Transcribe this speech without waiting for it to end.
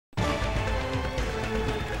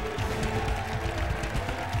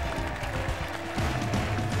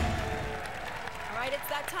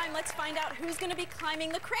time, let's find out who's going to be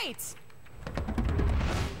climbing the crate.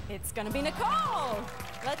 It's going to be Nicole.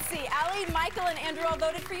 Let's see, Allie, Michael, and Andrew all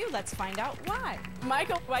voted for you. Let's find out why.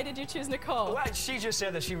 Michael, why did you choose Nicole? Well, she just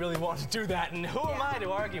said that she really wanted to do that, and who am I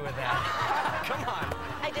to argue with that? Come on.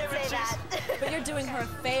 I did say that. But you're doing her a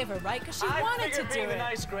favor, right? Because she wanted to do it. Being the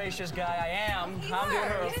nice, gracious guy I am, I'm doing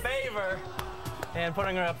her a favor and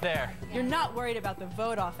putting her up there. You're not worried about the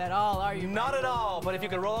vote off at all, are you? Not at all, but if you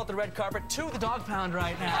could roll out the red carpet to the dog pound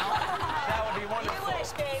right now, that would be wonderful. You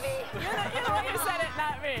wish, baby. You're the one who said it,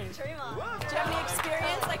 not me. Dream on. Do you have any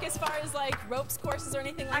experience, like as far as like ropes courses or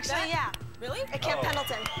anything like that? Actually, yeah. Really? At Camp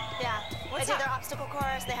Pendleton. Yeah. What's they do that? their obstacle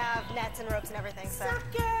course. They have nets and ropes and everything. So. Oh!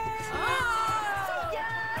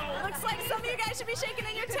 Yeah. Looks like some of you guys should be shaking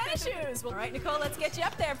in your tennis shoes. Well, all right, Nicole, let's get you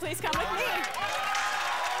up there. Please come with me.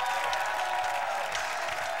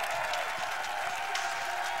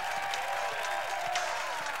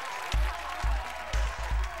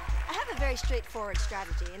 I have a very straightforward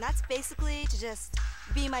strategy, and that's basically to just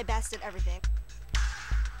be my best at everything.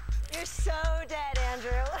 You're so dead,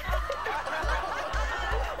 Andrew.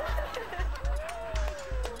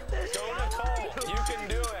 Go, Nicole. You can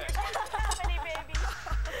do it.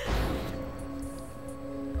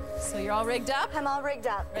 So you're all rigged up? I'm all rigged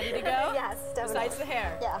up. Ready to go? Yes, definitely. Besides the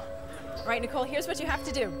hair? Yeah. All right, Nicole, here's what you have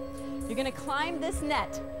to do. You're going to climb this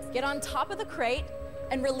net, get on top of the crate,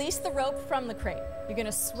 and release the rope from the crate. You're going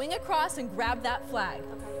to swing across and grab that flag.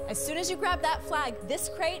 Okay. As soon as you grab that flag, this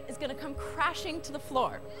crate is going to come crashing to the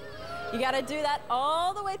floor. You got to do that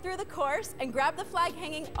all the way through the course and grab the flag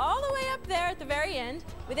hanging all the way up there at the very end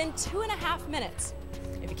within 2.5 minutes.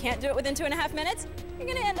 If you can't do it within 2.5 minutes, you're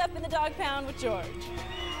going to end up in the dog pound with George.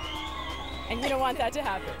 And you don't want that to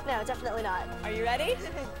happen. No, definitely not. Are you ready?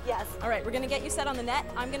 Yes. All right, we're going to get you set on the net.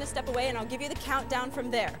 I'm going to step away, and I'll give you the countdown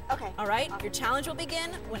from there. Okay. All right? Your challenge will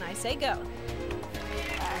begin when I say go.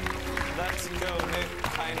 Let's go, Nick.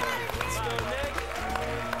 I know. Let's go, Nick.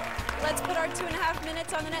 Let's put our 2.5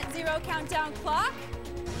 minutes on the net zero countdown clock.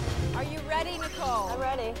 Are you ready, Nicole? I'm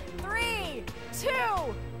ready. 3, 2,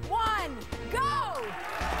 1, go!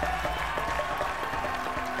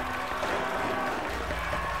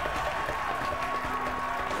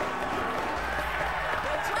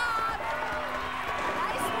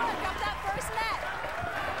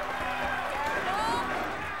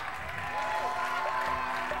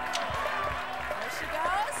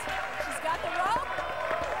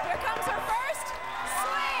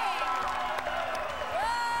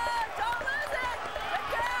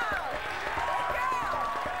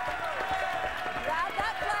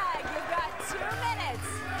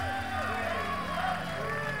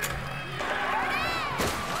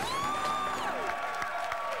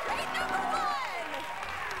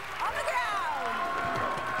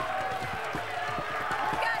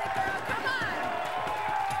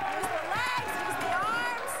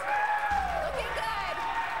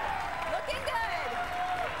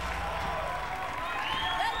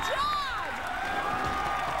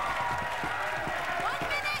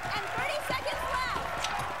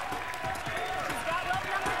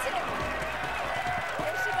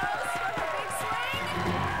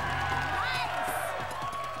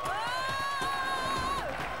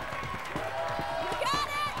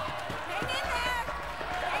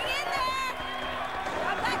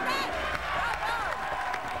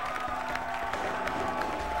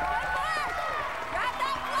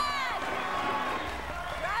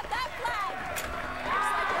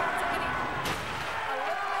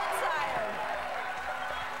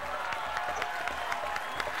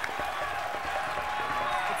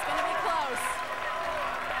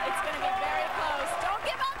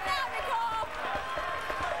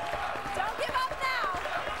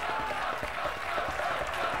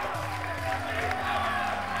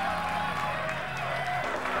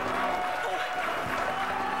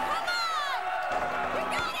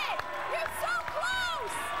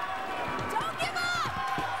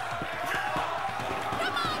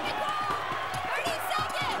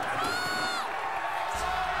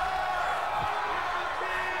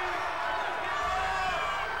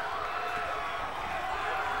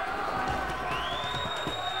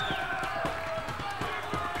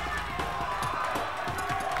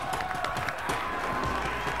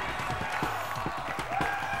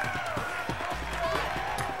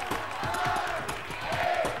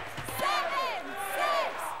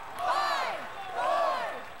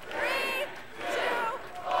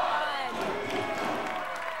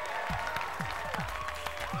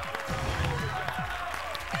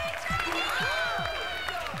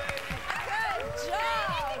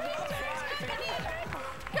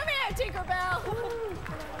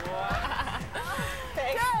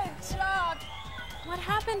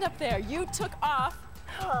 happened up there? You took off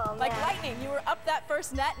like man. lightning. You were up that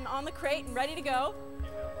first net and on the crate and ready to go.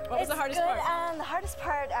 What was the hardest part? The hardest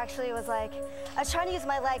part actually was like, I was trying to use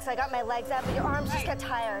my legs, so I got my legs out, but your arms just get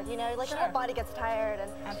tired, you know? Like your whole body gets tired.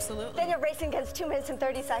 And absolutely. Then you're racing against 2 minutes and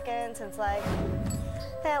 30 seconds, and it's like,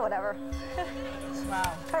 whatever.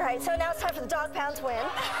 Wow. All right, so now it's time for the dog pound to win.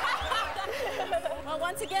 Well,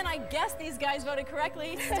 once again, I guess these guys voted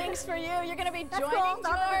correctly. Stinks for you. You're going to be joining cool.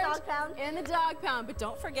 George in the dog pound. But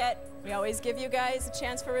don't forget, we always give you guys a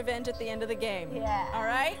chance for revenge at the end of the game. Yeah. All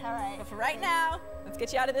right? All right. But for right now, let's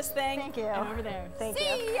get you out of this thing. Thank you. And over there. Thank you.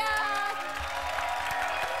 See ya!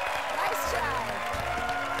 Nice try.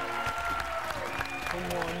 Come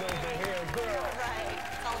on, over here, girl. All right.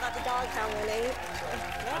 It's all about the dog pound winning.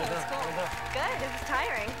 Yeah, that's cool. Good. It was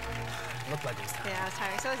tiring. Looked like it was time. Yeah, it was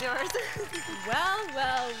tiring. So was yours. Well,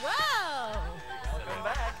 well, well. Welcome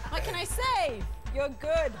back. What can I say? You're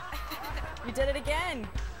good. You did it again.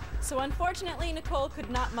 So unfortunately, Nicole could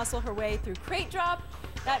not muscle her way through crate drop.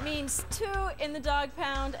 That means 2 in the dog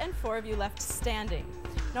pound and 4 of you left standing.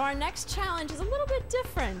 Now our next challenge is a little bit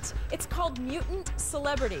different. It's called Mutant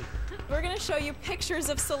Celebrity. We're gonna show you pictures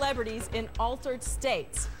of celebrities in altered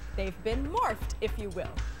states. They've been morphed, if you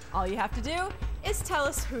will. All you have to do is tell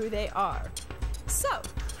us who they are. So,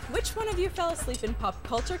 which one of you fell asleep in pop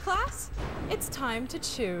culture class? It's time to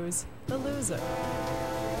choose the loser.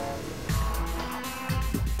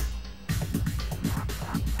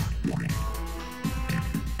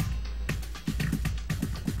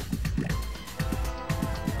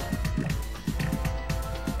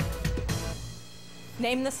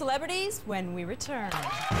 Name the celebrities when we return.